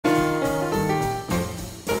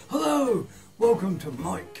Welcome to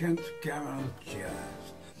Mike Kemp's Garage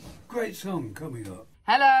Jazz. Great song coming up.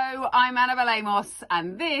 Hello, I'm Annabelle Amos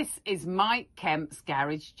and this is Mike Kemp's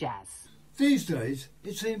Garage Jazz. These days,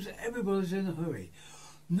 it seems that everybody's in a hurry.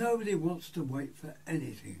 Nobody wants to wait for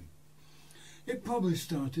anything. It probably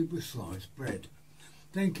started with sliced bread.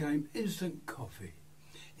 Then came instant coffee,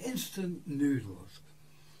 instant noodles,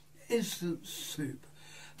 instant soup,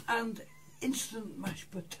 and instant mashed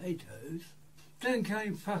potatoes. Then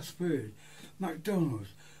came fast food, McDonald's,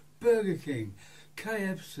 Burger King,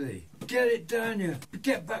 KFC. Get it down you,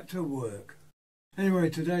 get back to work. Anyway,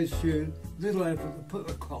 today's tune, little effort to put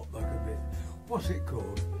the clock back a bit. What's it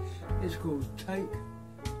called? It's called Take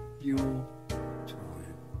Your Time.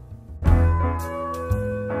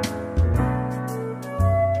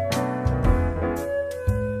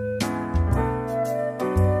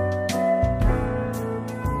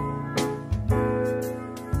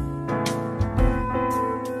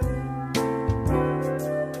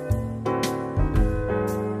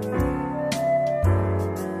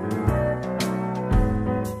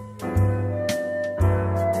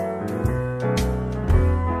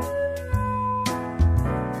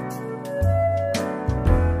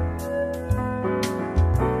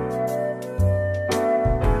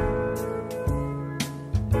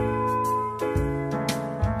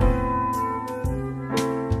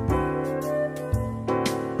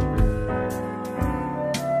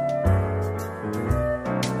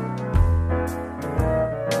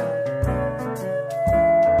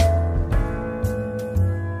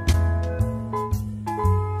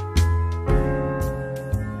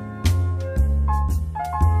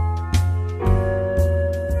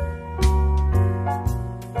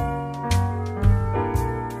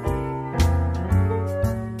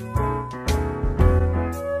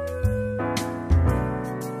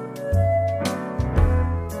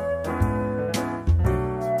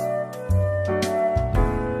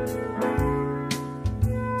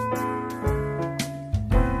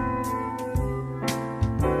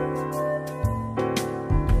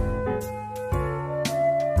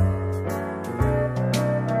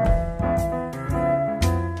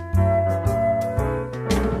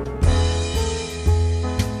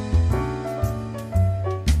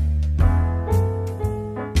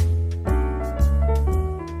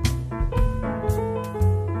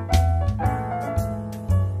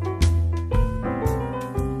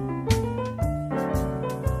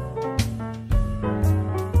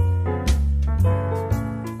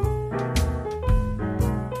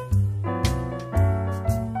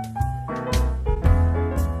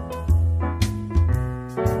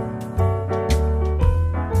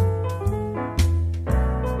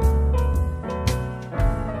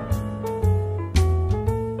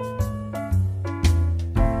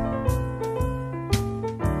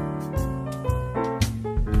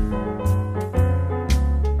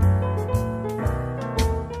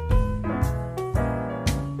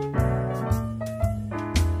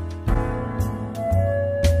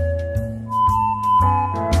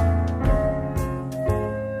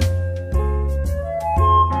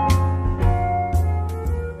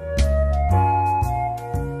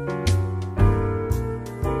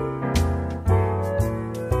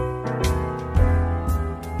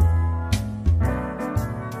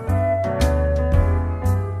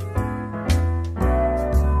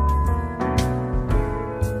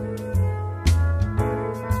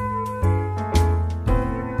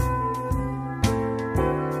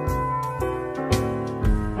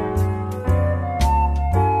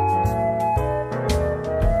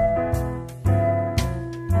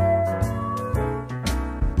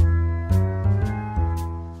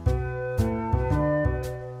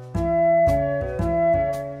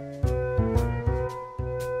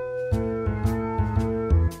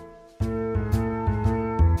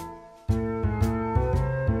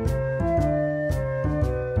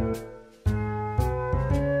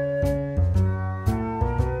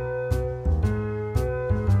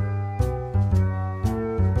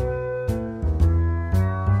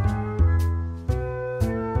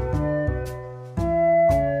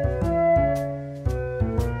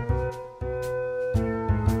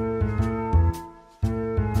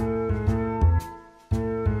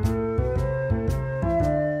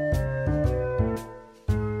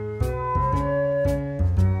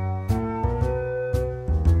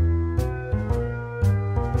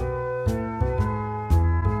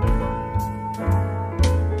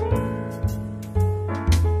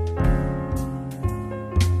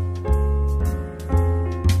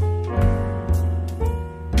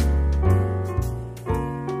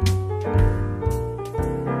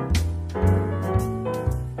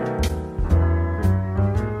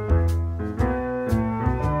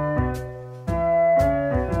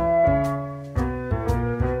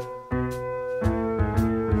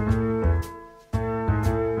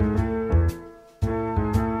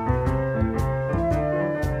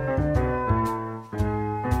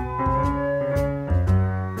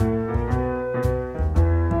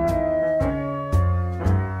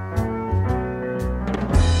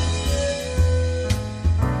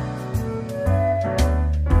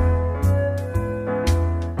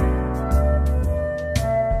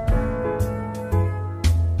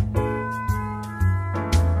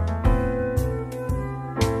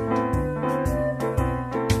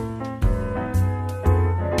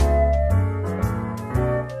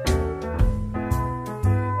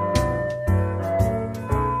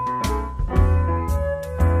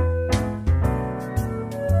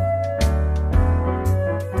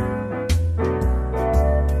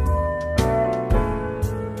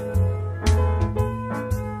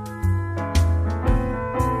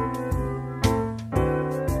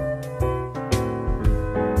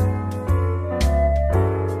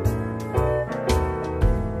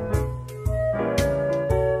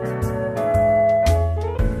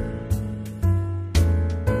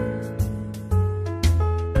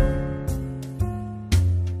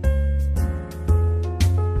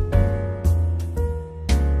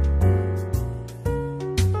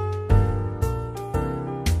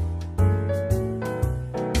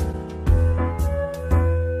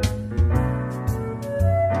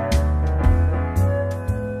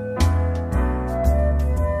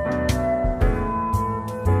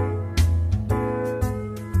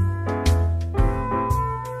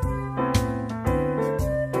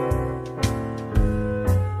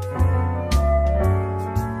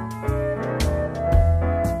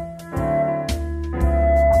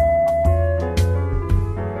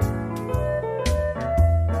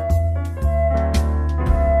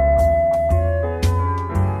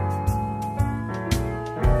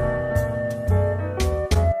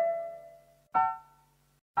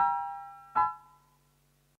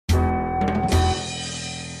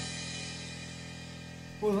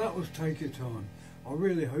 Well, that was Take Your Time. I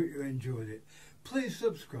really hope you enjoyed it. Please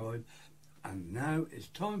subscribe. And now it's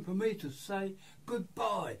time for me to say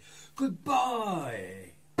goodbye.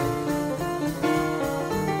 Goodbye.